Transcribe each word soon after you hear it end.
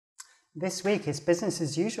This week is business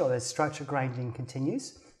as usual as structure grinding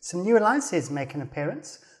continues. Some new alliances make an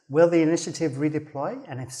appearance. Will the initiative redeploy,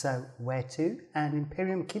 and if so, where to? And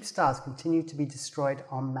Imperium Keepstars continue to be destroyed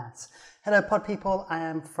en masse. Hello pod people, I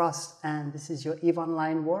am Frost and this is your EVE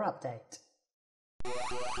Online War Update.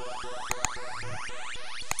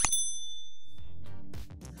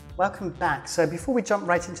 Welcome back. So before we jump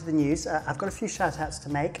right into the news, I've got a few shout outs to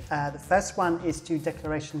make. The first one is to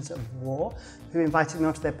Declarations of War, who invited me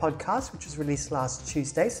onto their podcast, which was released last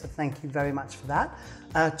Tuesday. So thank you very much for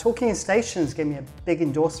that. Talking in Stations gave me a big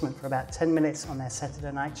endorsement for about 10 minutes on their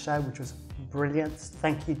Saturday night show, which was brilliant.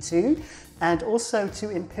 Thank you too. And also to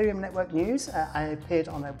Imperium Network News. I appeared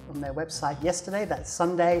on their website yesterday, that's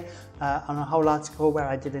Sunday, on a whole article where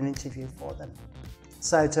I did an interview for them.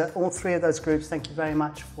 So to all three of those groups, thank you very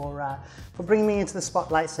much for bringing me into the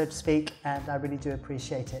spotlight, so to speak, and I really do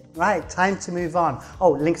appreciate it. Right, time to move on. Oh,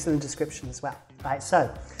 links in the description as well. Right,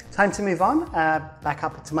 so time to move on. Back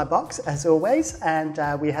up to my box as always,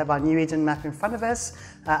 and we have our New Eden map in front of us.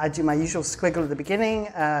 I do my usual squiggle at the beginning,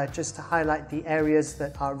 just to highlight the areas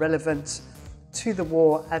that are relevant to the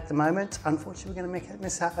war at the moment. Unfortunately, we're going to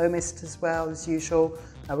miss out Omist as well as usual.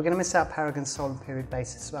 We're going to miss out Paragon Sol and Period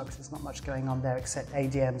Base as well because there's not much going on there except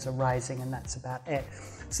ADMs are rising and that's about it.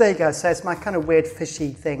 So there you go. So it's my kind of weird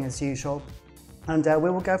fishy thing as usual. And we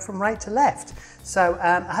will go from right to left. So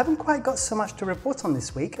I haven't quite got so much to report on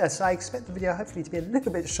this week, so I expect the video hopefully to be a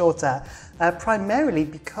little bit shorter, primarily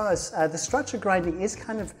because the structure grinding is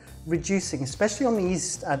kind of reducing, especially on the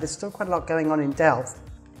east. There's still quite a lot going on in Delft.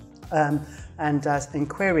 And in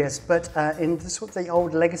Querious, but in the sort of the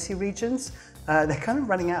old legacy regions, they're kind of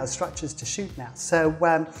running out of structures to shoot now. So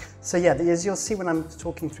yeah, as you'll see when I'm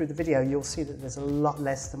talking through the video, you'll see that there's a lot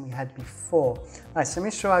less than we had before. All right, so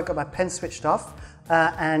make sure I've got my pen switched off,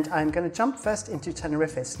 and I'm going to jump first into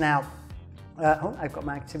Tenerifis. Now, I've got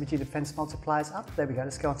my activity defense multipliers up. There we go,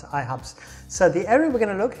 let's go on to iHubs. So the area we're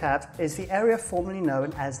going to look at is the area formerly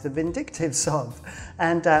known as the Vindictive Sov.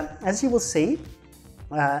 And as you will see,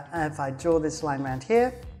 if I draw this line around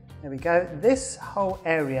here, there we go, this whole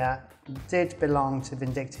area did belong to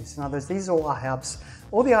Vindictives. In other words, these are all iHubs.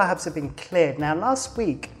 All the iHubs have been cleared. Now last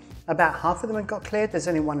week, about half of them had got cleared. There's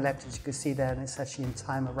only one left, as you can see there, and it's actually in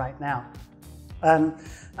timer right now.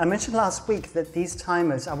 I mentioned last week that these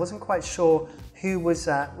timers, I wasn't quite sure who was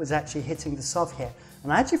actually hitting the SOV here.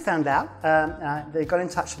 And I actually found out, they got in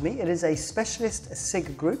touch with me. It is a specialist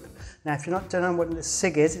SIG group. Now, if you don't know what a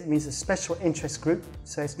SIG is, it means a special interest group.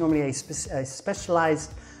 So it's normally a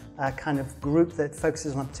specialized kind of group that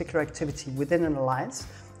focuses on a particular activity within an alliance.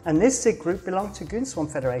 And this SIG group belonged to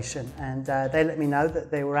Goonswarm Federation, and they let me know that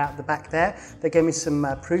they were out the back there. They gave me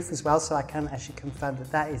some proof as well, so I can actually confirm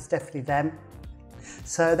that that is definitely them.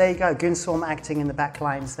 So there you go, Goonswarm acting in the back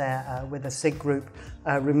lines there with a SIG group,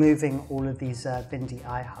 removing all of these Vindi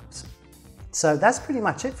iHubs. So that's pretty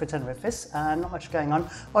much it for Tenerifis, not much going on.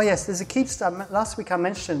 Oh yes, there's a Keepstar. Last week I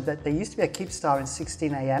mentioned that there used to be a Keepstar in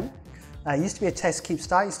 16 AM. Used to be a test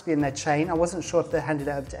Keepstar, used to be in their chain. I wasn't sure if they handed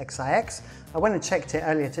it over to XIX. I went and checked it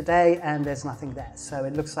earlier today and there's nothing there. So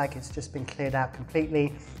it looks like it's just been cleared out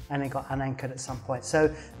completely and it got unanchored at some point.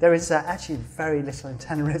 So there is actually very little in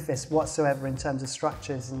Tenerifis whatsoever in terms of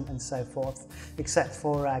structures and so forth, except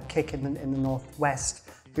for Kick in the northwest,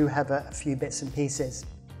 who have a few bits and pieces.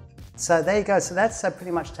 So there you go, so that's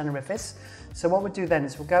pretty much Tenerifis. So what we'll do then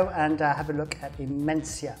is we'll go and have a look at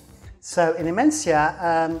Immensia. So in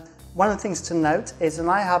Immensia, one of the things to note is an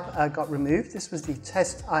iHub got removed. This was the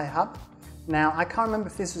test iHub. Now, I can't remember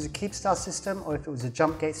if this was a Keepstar system or if it was a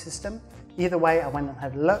jump gate system. Either way, I went and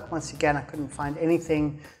had a look. Once again, I couldn't find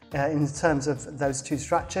anything in terms of those two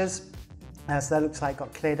structures. So that looks like it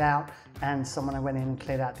got cleared out, and someone went in and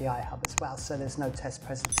cleared out the iHub as well. So there's no test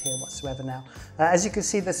presence here whatsoever now. As you can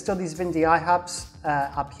see, there's still these Vindi iHubs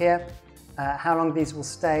up here. How long these will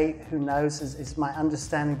stay, who knows, is my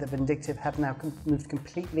understanding that Vindictive have now moved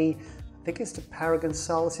completely, I think it's to Paragon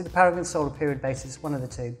Sol. See, the Paragon Sol or Period Base is one of the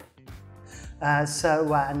two.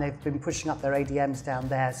 And they've been pushing up their ADMs down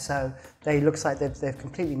there, so they looks like they've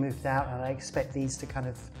completely moved out, and I expect these to kind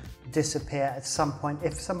of disappear at some point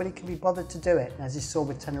if somebody can be bothered to do it. As you saw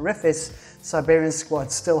with Tenerifis, Siberian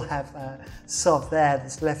Squad still have SOV there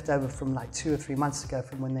that's left over from like 2 or 3 months ago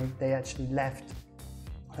from when they actually left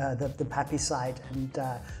the PAPI side and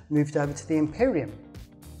moved over to the Imperium.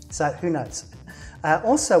 So who knows?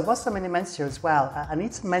 Also, whilst I'm in Immensia as well, I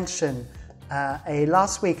need to mention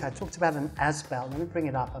last week I talked about an Asbel. Let me bring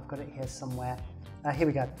it up, I've got it here somewhere. Here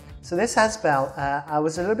we go. So this Asbel, I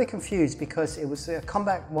was a little bit confused because it was a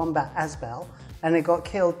Combat Wombat Asbel and it got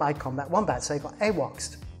killed by Combat Wombat, so it got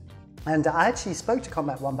AWOXed. And I actually spoke to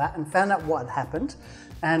Combat Wombat and found out what had happened.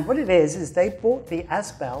 And what it is they bought the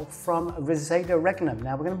Asbel from Rosado Regnum.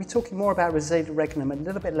 Now we're going to be talking more about Rosado Regnum a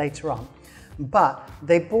little bit later on, but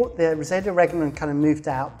they bought the Rosado Regnum and kind of moved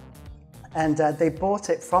out, and they bought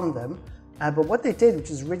it from them. But what they did,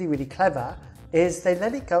 which is really, really clever, is they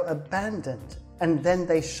let it go abandoned and then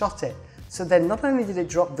they shot it. So then not only did it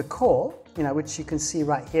drop the core, which you can see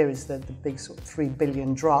right here is the big sort of 3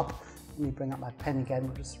 billion drop. Let me bring up my pen again,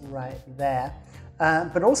 we're just right there.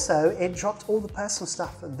 But also it dropped all the personal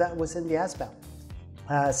stuff that was in the Asbel.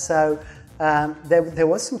 There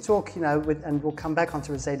was some talk, and we'll come back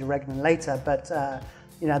onto Rosado Regnum later, but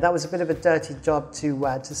that was a bit of a dirty job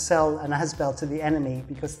to sell an Asbel to the enemy,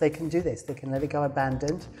 because they can do this. They can let it go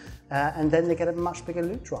abandoned, and then they get a much bigger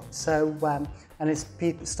loot drop. So, and it's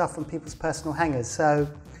stuff from people's personal hangars. So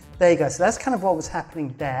there you go. So that's kind of what was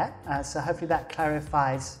happening there. So hopefully that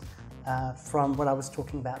clarifies from what I was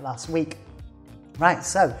talking about last week. Right,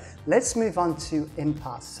 so let's move on to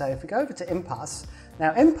Impasse. So if we go over to Impasse,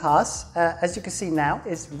 now Impasse, as you can see now,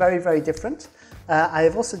 is very, very different. I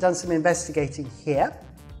have also done some investigating here.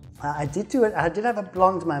 I did have a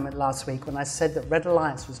blonde moment last week when I said that Red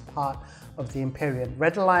Alliance was part of the Imperium.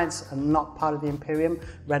 Red Alliance are not part of the Imperium.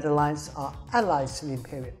 Red Alliance are allies to the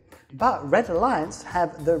Imperium. But Red Alliance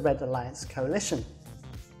have the Red Alliance Coalition,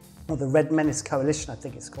 or the Red Menace Coalition, I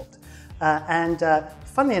think it's called.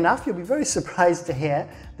 Funnily enough, you'll be very surprised to hear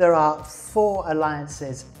there are 4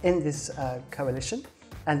 alliances in this coalition,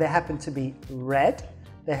 and they happen to be red,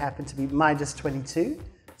 they happen to be Midas 22,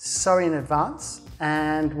 sorry in advance,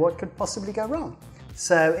 and what could possibly go wrong.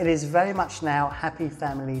 So it is very much now happy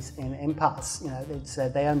families in Impasse.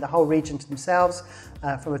 They own the whole region to themselves.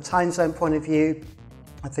 From a time zone point of view,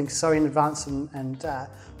 I think sorry in advance and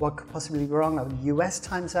what could possibly go wrong are the US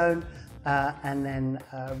time zone. And then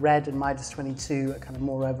Red and Midas 22 are kind of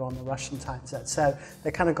more over on the Russian time zone. So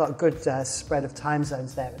they kind of got a good spread of time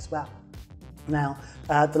zones there as well. Now,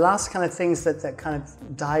 the last kind of things that kind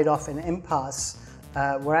of died off in Impasse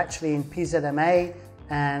were actually in PZMA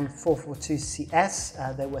and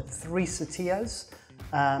 442CS. There were 3 Satios.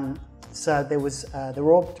 So they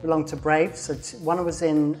were all belonged to Brave. So one was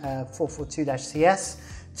in 442-CS,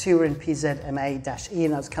 2 were in PZMA-E,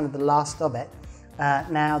 and that was kind of the last of it.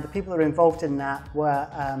 Now, the people that are involved in that were,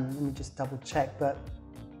 let me just double check, but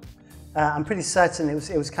I'm pretty certain it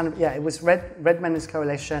was kind of, it was Red Menace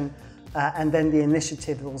Coalition, and then the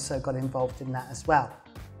Initiative also got involved in that as well.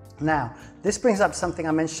 Now, this brings up something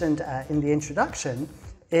I mentioned in the introduction,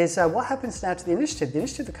 is what happens now to the Initiative? The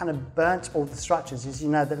Initiative kind of burnt all the structures. As you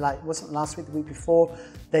know, that like wasn't last week, the week before,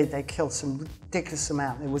 they killed some ridiculous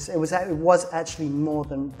amount. It was actually more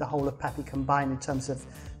than the whole of PAPI combined in terms of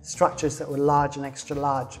structures that were large and extra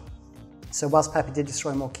large. So whilst PAPI did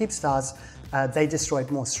destroy more Keepstars, they destroyed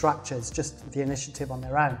more structures, just the Initiative on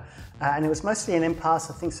their own. And it was mostly in Impasse,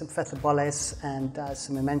 I think some Fethobolis and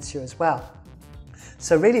some Immensia as well.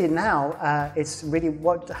 So really now, it's really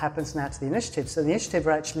what happens now to the Initiative. So the Initiative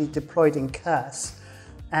are actually deployed in Curse.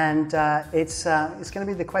 And it's going to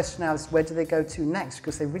be the question now is where do they go to next?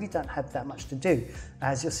 Because they really don't have that much to do.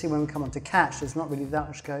 As you'll see when we come on to Cache, there's not really that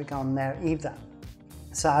much going on there either.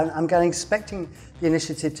 So I'm expecting the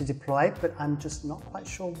Initiative to deploy, but I'm just not quite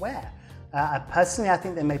sure where. Personally, I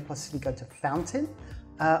think they may possibly go to Fountain,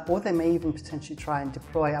 or they may even potentially try and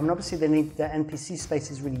deploy. I mean, obviously they need the NPC space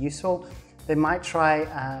is really useful. They might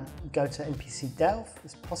try go to NPC Delve,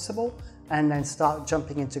 as possible, and then start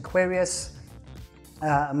jumping into Querious,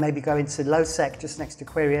 maybe go into Lowsec just next to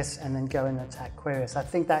Querious, and then go and attack Querious. I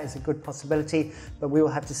think that is a good possibility, but we will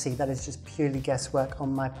have to see. That is just purely guesswork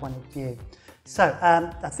on my point of view. So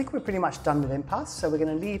I think we're pretty much done with Impasse. So we're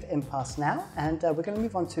going to leave Impasse now, and we're going to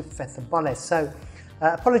move on to Fethobolis. So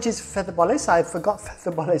apologies for Fethobolis. I forgot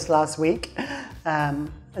Fethobolis last week.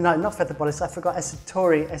 No, not Fethobolis. I forgot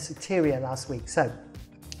Esoteria last week. So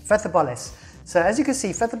Fethobolis. So as you can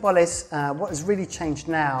see, Fethobolis, what has really changed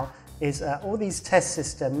now is all these test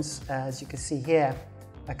systems, as you can see here,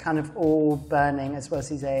 are kind of all burning, as well as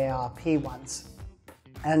these AARP ones.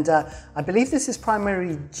 And I believe this is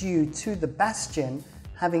primarily due to the Bastion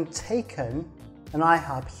having taken an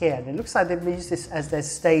iHub here. And it looks like they've used this as their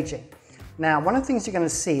staging. Now, one of the things you're going to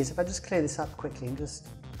see is, if I just clear this up quickly and just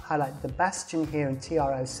highlight the Bastion here in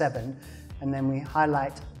TR07, and then we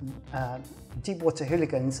highlight Deepwater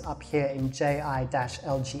Hooligans up here in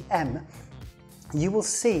JI-LGM, you will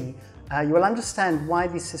see, you will understand why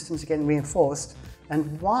these systems are getting reinforced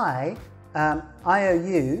and why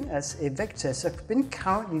IOU as Evictus have been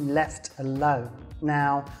currently left alone.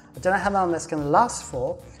 Now, I don't know how long that's going to last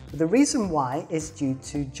for, but the reason why is due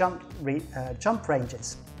to jump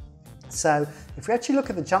ranges. So if we actually look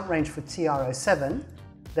at the jump range for TR07,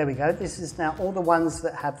 there we go. This is now all the ones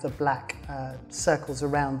that have the black circles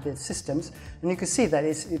around the systems. And you can see that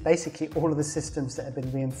it's basically all of the systems that have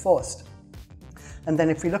been reinforced. And then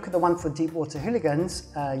if we look at the one for deep water hooligans,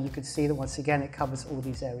 you could see that once again it covers all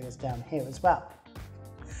these areas down here as well.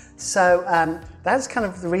 So that's kind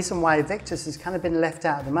of the reason why Invictus has kind of been left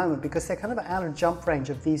out at the moment, because they're kind of out of jump range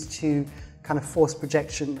of these two kind of force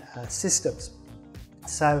projection systems.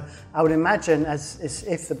 So I would imagine as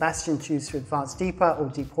if the Bastion choose to advance deeper, or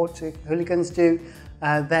deep water hooligans do,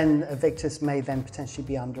 then Invictus may then potentially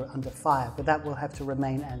be under fire, but that will have to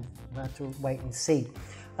remain, and we'll have to wait and see.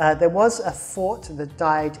 There was a fort that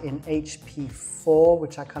died in HP 4,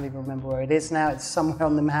 which I can't even remember where it is now. It's somewhere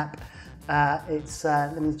on the map.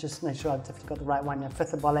 Let me just make sure I've definitely got the right one.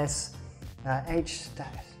 Fethaboles,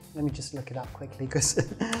 let me just look it up quickly, because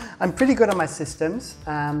I'm pretty good on my systems.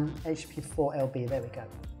 HP 4 LB, there we go.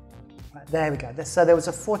 Right, there we go. So there was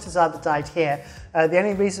a Fortizar that died here. The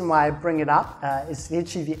only reason why I bring it up is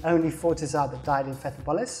literally the only Fortizar that died in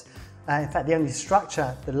Fethaboles. In fact, the only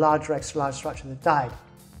structure, the larger, extra large structure that died.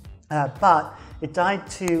 But it died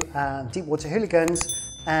to deep water hooligans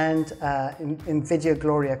and Invidia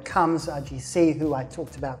Gloria Comes, RGC, who I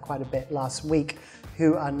talked about quite a bit last week,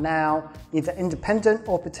 who are now either independent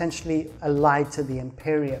or potentially allied to the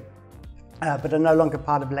Imperium, but are no longer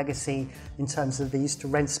part of Legacy in terms of they used to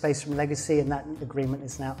rent space from Legacy, and that agreement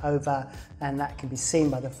is now over, and that can be seen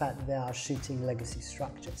by the fact that they are shooting Legacy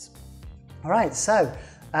structures. All right, so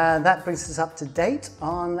that brings us up to date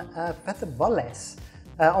on Fethaboles.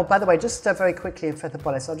 Oh, by the way, just very quickly in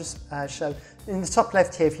Fethaboles, I'll just show in the top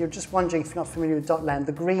left here, if you're just wondering, if you're not familiar with Dotland,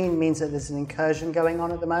 the green means that there's an incursion going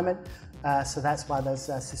on at the moment. So that's why those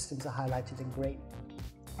systems are highlighted in green.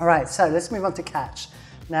 All right, so let's move on to Catch.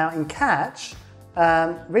 Now in Catch,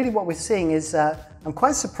 really what we're seeing is, I'm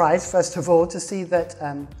quite surprised, first of all, to see that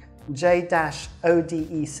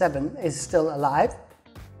J-ODE7 is still alive.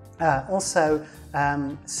 Also,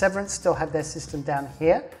 Severance still have their system down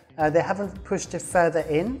here. They haven't pushed it further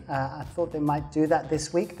in. I thought they might do that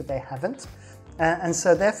this week, but they haven't. And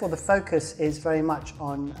so therefore the focus is very much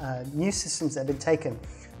on new systems that have been taken.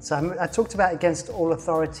 So I talked about Against All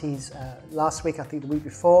Authorities last week, I think the week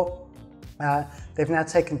before. They've now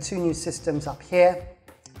taken 2 new systems up here,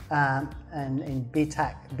 and in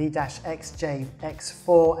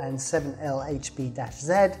B-XJX4 and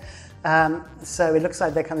 7LHB-Z. So it looks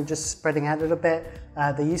like they're kind of just spreading out a little bit.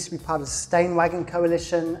 They used to be part of Steinwagen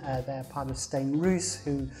Coalition. They're part of Stein Rus,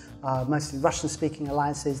 who are mostly Russian-speaking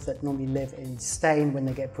alliances that normally live in Stein when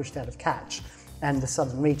they get pushed out of Catch and the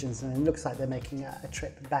southern regions. And it looks like they're making a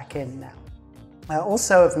trip back in now.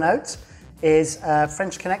 Also of note is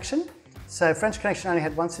French Connection. So French Connection only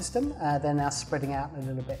had 1 system. They're now spreading out a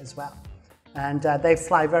little bit as well. And they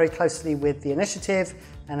fly very closely with the Initiative.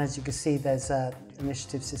 And as you can see, there's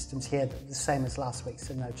Initiative systems here, the same as last week,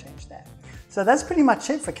 so no change there. So that's pretty much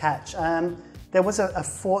it for Catch. There was a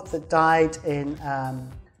fort that died in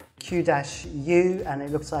Q-U, and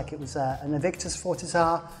it looks like it was an Invictus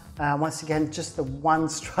Fortizar. Once again, just the one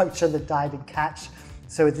structure that died in Catch.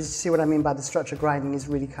 So you see what I mean by the structure grinding is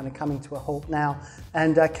really kind of coming to a halt now.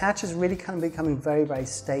 And Catch is really kind of becoming very, very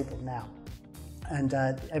stable now. And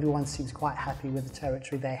everyone seems quite happy with the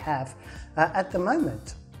territory they have at the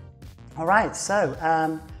moment. All right, so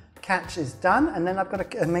Catch is done, and then I've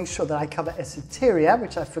got to make sure that I cover Esoteria,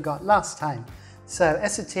 which I forgot last time. So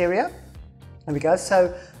Esoteria, there we go.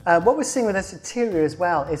 So what we're seeing with Esoteria as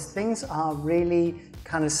well is things are really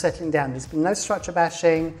kind of settling down. There's been no structure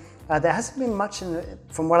bashing. There hasn't been much,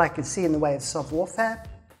 from what I can see, in the way of soft warfare.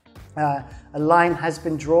 A line has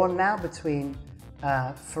been drawn now between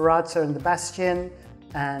Ferrata and the Bastion,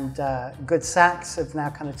 and Good Sax have now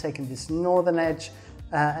kind of taken this northern edge,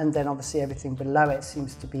 and then obviously everything below it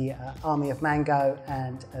seems to be Army of Mango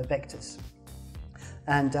and Vectors.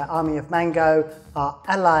 And Army of Mango are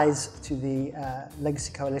allies to the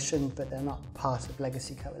Legacy Coalition, but they're not part of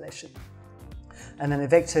Legacy Coalition. And then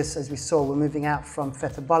Invictus, as we saw, we're moving out from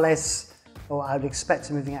Fethaboles, or I would expect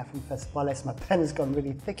to moving out from Fethaboles. My pen has gone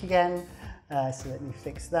really thick again, so let me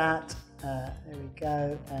fix that. There we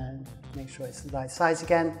go, and make sure it's the right size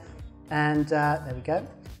again. And there we go.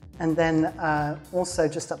 And then also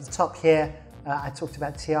just up the top here, I talked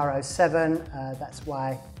about TR07. That's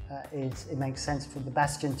why it makes sense for the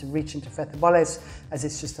Bastion to reach into Fethaboles, as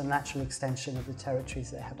it's just a natural extension of the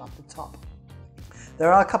territories they have up the top.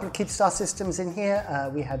 There are a couple of Keepstar systems in here.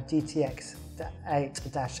 We have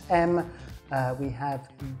DTX-8-M, we have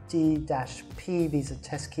D-P, these are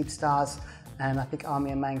test Keepstars, and I think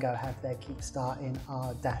Army and Mango have their Keepstar in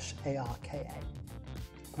R-ARKA.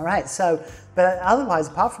 All right, so, but otherwise,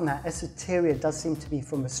 apart from that, Esoteria does seem to be,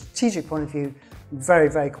 from a strategic point of view, very,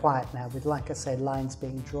 very quiet now with, like I said, lines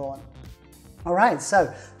being drawn. All right,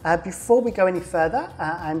 so before we go any further,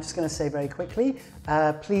 I'm just going to say very quickly,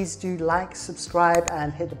 please do like, subscribe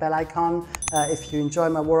and hit the bell icon. If you enjoy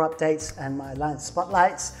my war updates and my alliance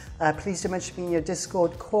spotlights, please do mention me in your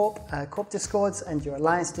Discord Corp Discords and your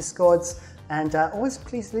alliance Discords. And always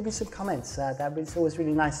please leave me some comments. It's always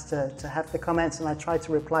really nice to have the comments, and I try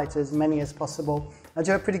to reply to as many as possible. I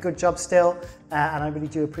do a pretty good job still, and I really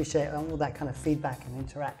do appreciate all that kind of feedback and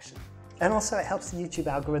interaction. And also it helps the YouTube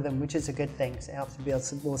algorithm, which is a good thing. So it helps me build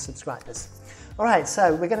some more subscribers. All right,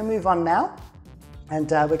 so we're going to move on now.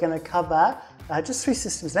 And we're going to cover just 3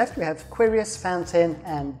 systems left. We have Querious, Fountain,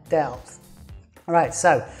 and Delve. All right,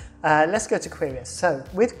 so let's go to Querious. So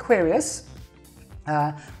with Querious,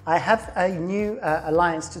 I have a new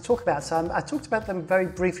alliance to talk about. So I talked about them very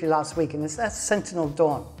briefly last week, and that's Sentinel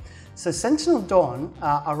Dawn. So Sentinel Dawn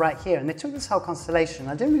are right here, and they took this whole constellation.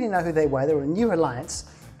 I didn't really know who they were. They were a new alliance.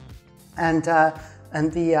 And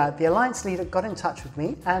the alliance leader got in touch with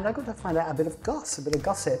me, and I got to find out a bit of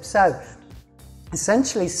gossip. So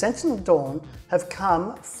essentially, Sentinel Dawn have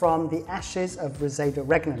come from the ashes of Rosada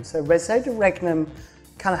Regnum. So Rosada Regnum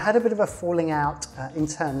kind of had a bit of a falling out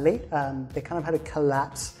internally. They kind of had a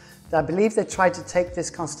collapse. I believe they tried to take this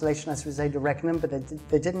constellation as Rosada Regnum, but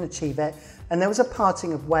they didn't achieve it. And there was a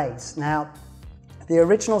parting of ways. Now, the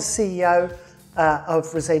original CEO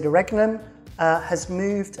of Rosada Regnum has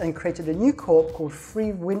moved and created a new corp called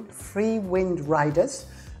Free Wind Riders,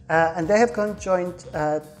 and they have joined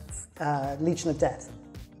Legion of Death.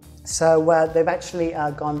 So they've actually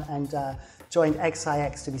gone and joined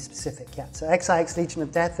XIX, to be specific. Yeah, so XIX, Legion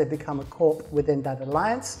of Death, they've become a corp within that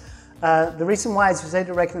alliance. The reason why is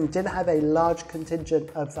Rosada Regnum did have a large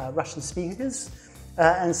contingent of Russian speakers,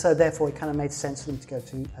 and so therefore it kind of made sense for them to go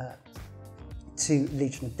to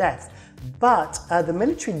Legion of Death. But the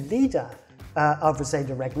military leader of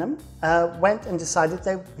Rosada Regnum went and decided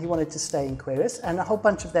he wanted to stay in Querious, and a whole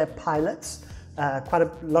bunch of their pilots, quite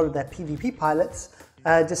a lot of their PvP pilots,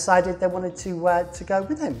 decided they wanted to go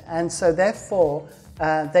with him. And so therefore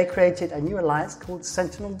they created a new alliance called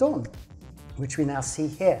Sentinel Dawn, which we now see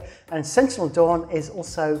here. And Sentinel Dawn is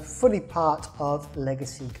also fully part of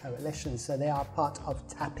Legacy Coalition, so they are part of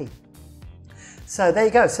PAPI. So there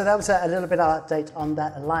you go. So that was a little bit of update on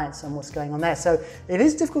that alliance and what's going on there. So it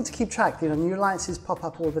is difficult to keep track. You know, new alliances pop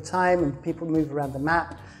up all the time and people move around the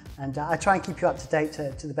map. And I try and keep you up to date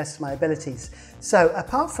to the best of my abilities. So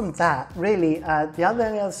apart from that, really, the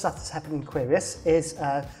only other stuff that's happened in Querious is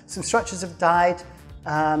some structures have died.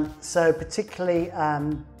 So particularly,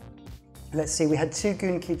 let's see, we had 2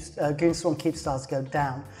 Goonswarm Keepstars go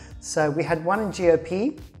down. So we had one in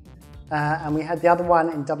GOP, and we had the other one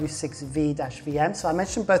in W6V-VM. So I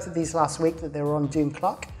mentioned both of these last week that they were on Doom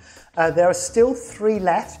Clock. There are still 3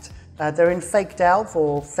 left. They're in Fake Delve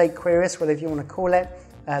or Fake Querious, whatever you want to call it.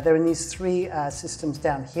 They're in these 3 systems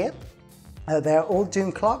down here. They're all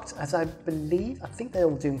Doom Clocked, as I think they're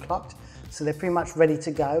all Doom Clocked. So they're pretty much ready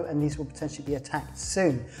to go, and these will potentially be attacked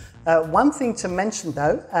soon. One thing to mention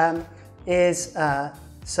though is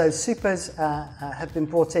so supers have been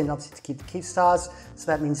brought in obviously to keep the Keepstars, so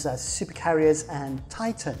that means super carriers and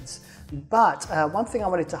titans. But one thing I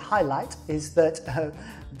wanted to highlight is that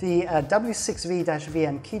the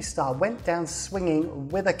W6V-VM Keepstar went down swinging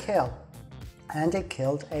with a kill, and it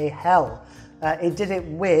killed a hell. It did it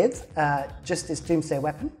with just this Doomsday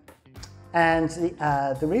weapon, and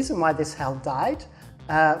the reason why this hell died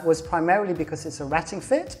was primarily because it's a ratting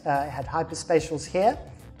fit. It had hyperspatials here.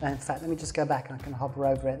 In fact, let me just go back and I can hover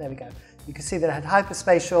over it. There we go. You can see that it had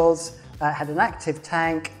hyperspatials, had an active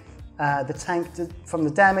tank. The tank, from the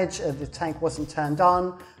damage, the tank wasn't turned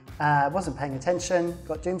on, wasn't paying attention,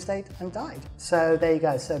 got doomsdayed and died. So there you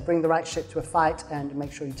go. So bring the right ship to a fight and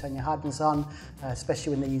make sure you turn your hardness on,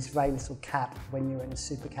 especially when they use very little cap when you're in a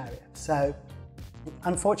super carrier. So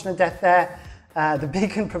unfortunate death there. The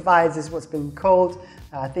beacon provides is what's been called.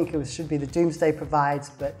 I think it should be the Doomsday provides,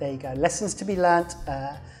 but there you go. Lessons to be learnt.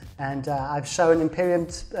 And I've shown Imperium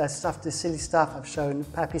stuff do silly stuff. I've shown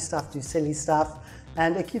PAPI stuff do silly stuff.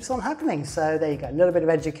 And it keeps on happening. So there you go. A little bit of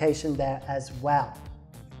education there as well.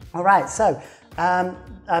 All right. So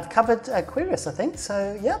I've covered Querious, I think.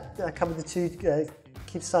 So yeah, I covered the 2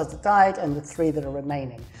 Keepstars that died and the 3 that are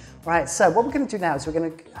remaining. All right. So what we're going to do now is we're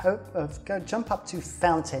going to jump up to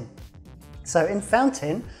Fountain. So in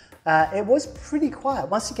Fountain, it was pretty quiet.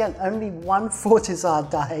 Once again, only 1 Fortizar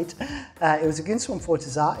died. It was a Goonswarm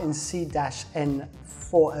Fortizar in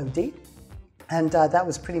C-N40D, and that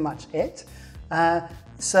was pretty much it.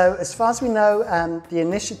 So as far as we know, the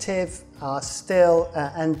initiative are still,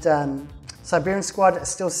 Siberian Squad are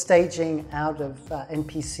still staging out of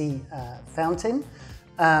NPC Fountain.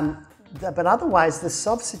 But otherwise, the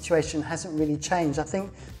SOV situation hasn't really changed. I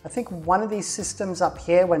think one of these systems up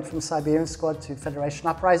here went from Siberian Squad to Federation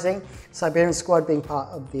Uprising. Siberian Squad being part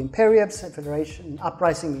of the Imperium, Federation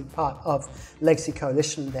Uprising being part of Legacy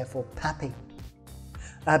Coalition, and therefore PAPI.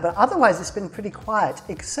 But otherwise, it's been pretty quiet,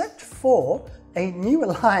 except for a new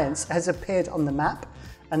alliance has appeared on the map,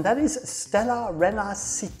 and that is Stella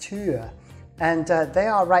Renaciture. And they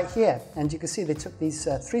are right here. And you can see they took these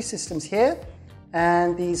 3 systems here,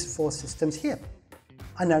 and these 4 systems here.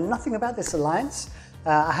 I know nothing about this alliance.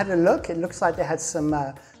 I had a look. It looks like they had some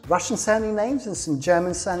Russian sounding names and some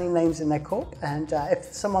German sounding names in their corp. And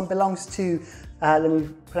if someone belongs to, let me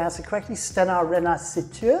pronounce it correctly, Stella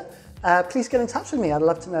Renaciture, please get in touch with me. I'd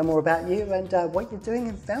love to know more about you and what you're doing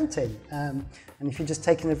in Fountain. And if you're just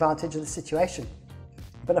taking advantage of the situation.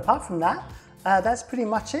 But apart from that, that's pretty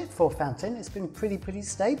much it for Fountain. It's been pretty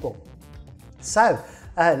stable. So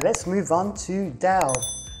let's move on to Delve.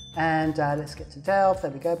 And let's get to Delve. There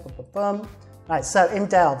we go. Boom, boom, boom. Right, so in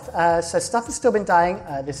Delve, so stuff has still been dying.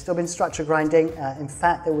 There's still been structure grinding. In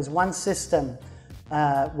fact, there was one system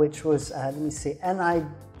which was, let me see,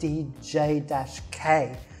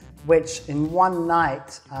 NIDJ-K, which in one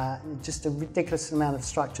night, just a ridiculous amount of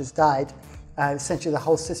structures died. Essentially, the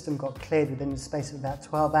whole system got cleared within the space of about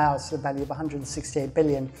 12 hours to the value of 168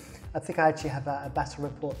 billion. I think I actually have a battle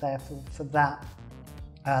report there for that.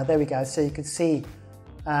 There we go. So you can see,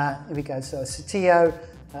 here we go. So Satio,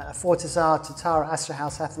 Fortizar, Tatara, Astra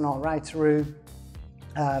House, Athanol, Raitaru,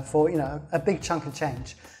 for a big chunk of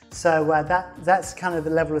change. So that's kind of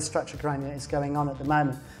the level of structure grinding that is going on at the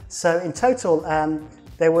moment. So in total,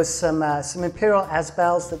 there was some Imperial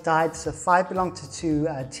Asbels that died. So 5 belonged to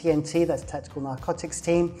TNT, that's Tactical Narcotics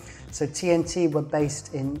Team. So TNT were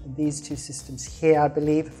based in these 2 systems here, I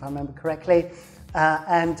believe, if I remember correctly.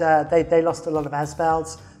 And they lost a lot of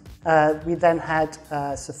Asbels. We then had,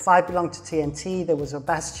 so 5 belonged to TNT. There was a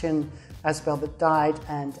Bastion Asbel that died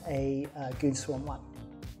and a Goon Swarm one.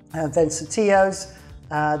 Then Satios,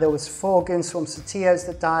 there was 4 Goon Swarm Satios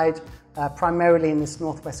that died, primarily in this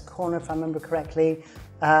northwest corner, if I remember correctly.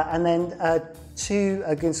 And then 2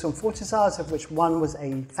 Goon Swarm Fortizars, of which one was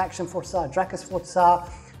a faction Fortizar, Dracus Fortizar,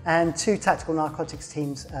 and 2 tactical narcotics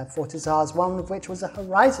teams Fortizars, one of which was a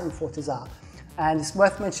Horizon Fortizar. And it's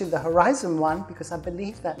worth mentioning the Horizon one because I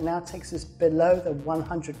believe that now takes us below the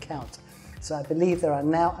 100 count. So I believe there are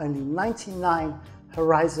now only 99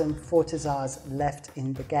 Horizon Fortizars left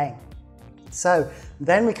in the game. So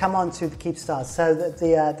then we come on to the Keepstars. So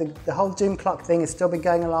the whole Doom Clock thing has still been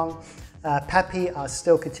going along. PAPI are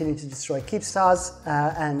still continuing to destroy Keepstars,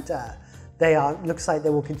 and looks like they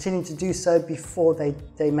will continue to do so before they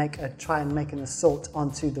try and make an assault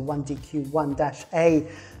onto the 1DQ1-A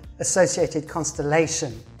associated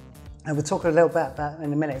constellation. And we'll talk a little bit about that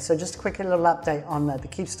in a minute. So just a quick little update on the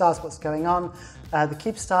Keepstars, what's going on. The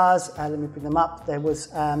Keepstars, let me bring them up. There was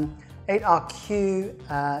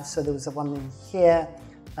 8RQ, so there was a one in here.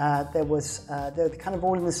 They were kind of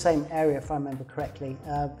all in the same area, if I remember correctly.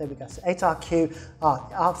 There we go. So 8RQ,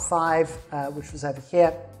 R5, which was over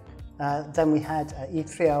here. Then we had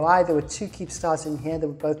E3OI. There were 2 Keepstars in here. They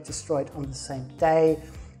were both destroyed on the same day.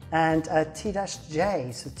 And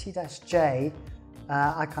T-J. So T-J,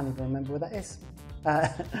 I can't even remember what that is.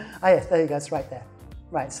 Yes, there you go. It's right there.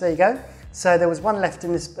 Right, so there you go. So there was one left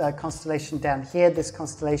in this constellation down here. This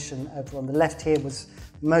constellation over on the left here was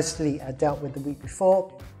mostly dealt with the week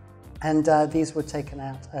before, and these were taken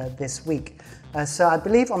out this week. So I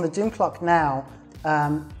believe on the Doom Clock now,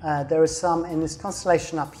 there are some in this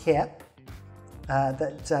constellation up here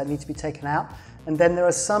that need to be taken out. And then there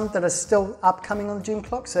are some that are still upcoming on the Doom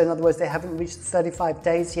Clock. So in other words, they haven't reached the 35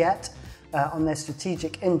 days yet on their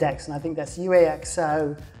strategic index. And I think that's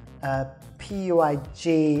UAXO,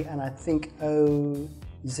 PUIG, and I think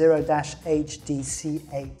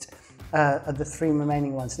O0-HDC8 are the 3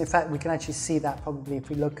 remaining ones. And in fact, we can actually see that probably if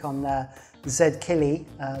we look on Zkilly,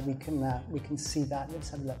 we can see that. Let's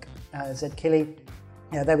have a look. Zkilly,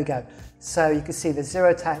 yeah, there we go. So you can see the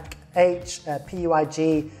 0-TAC-H,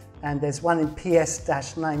 PUIG, and there's one in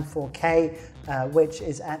PS-94K, which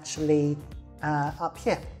is actually up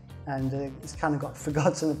here. And it's kind of got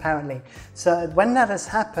forgotten apparently. So when that has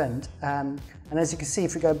happened, and as you can see,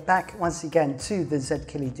 if we go back once again to the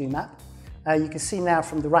Zkilly Do map, you can see now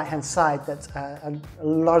from the right-hand side that a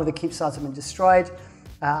lot of the Keepstars have been destroyed.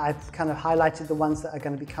 I've kind of highlighted the ones that are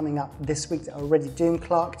going to be coming up this week that are already Doom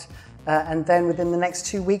Clocked. And then within the next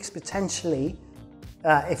 2 weeks, potentially,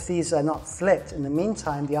 if these are not flipped, in the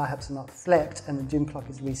meantime, the IHUBs are not flipped and the Doom Clock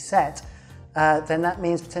is reset, then that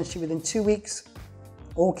means potentially within 2 weeks,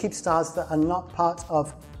 all Keepstars that are not part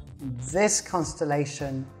of this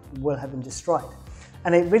constellation will have been destroyed.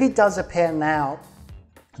 And it really does appear now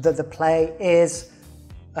that the play is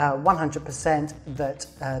 100% that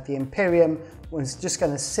the Imperium was just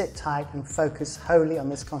going to sit tight and focus wholly on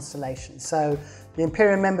this constellation. So the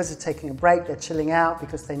Imperium members are taking a break, they're chilling out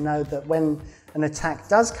because they know that when an attack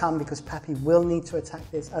does come, because PAPI will need to attack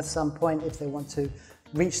this at some point if they want to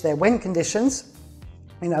reach their win conditions,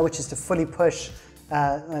 which is to fully push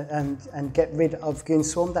and get rid of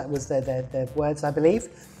Goonswarm. That was their words, I believe.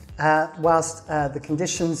 Whilst the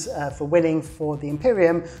conditions for winning for the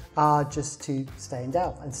Imperium are just to stay in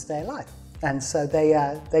Delve and stay alive. And so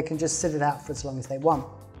they can just sit it out for as long as they want.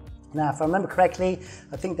 Now, if I remember correctly,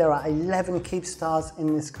 I think there are 11 Keepstars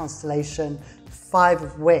in this constellation, 5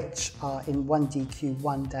 of which are in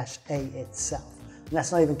 1DQ1-A itself. And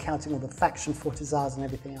that's not even counting all the faction Fortizars and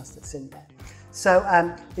everything else that's in there. So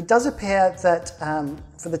it does appear that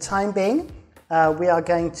for the time being, we are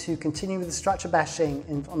going to continue with the structure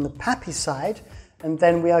bashing on the PAPI side, and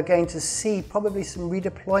then we are going to see probably some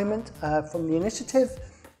redeployment from the initiative.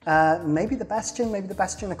 Maybe the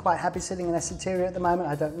Bastion are quite happy sitting in Esoteria at the moment,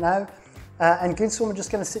 I don't know. And Goonswarm are just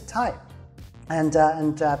going to sit tight. And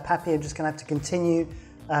PAPI are just going to have to continue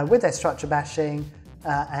with their structure bashing,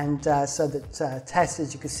 so that Test,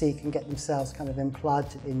 as you can see, can get themselves kind of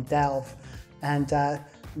implanted in Delve. And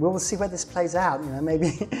we will see where this plays out.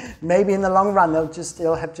 Maybe in the long run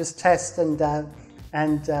they'll have just Test and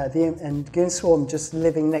Goonswarm just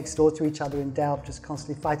living next door to each other in Delve, just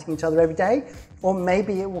constantly fighting each other every day. Or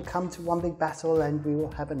maybe it will come to one big battle and we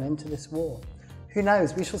will have an end to this war. Who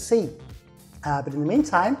knows? We shall see. But in the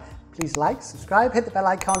meantime, please like, subscribe, hit the bell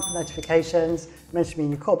icon for notifications, mention me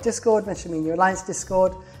in your Corp Discord, mention me in your Alliance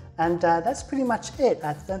Discord, and that's pretty much it.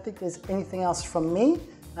 I don't think there's anything else from me.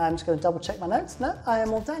 I'm just going to double check my notes. No, I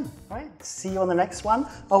am all done. All right, see you on the next one.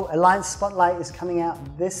 Oh, Alliance Spotlight is coming out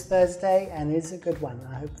this Thursday and is a good one.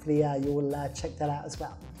 Hopefully you will check that out as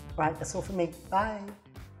well. All right, that's all from me. Bye.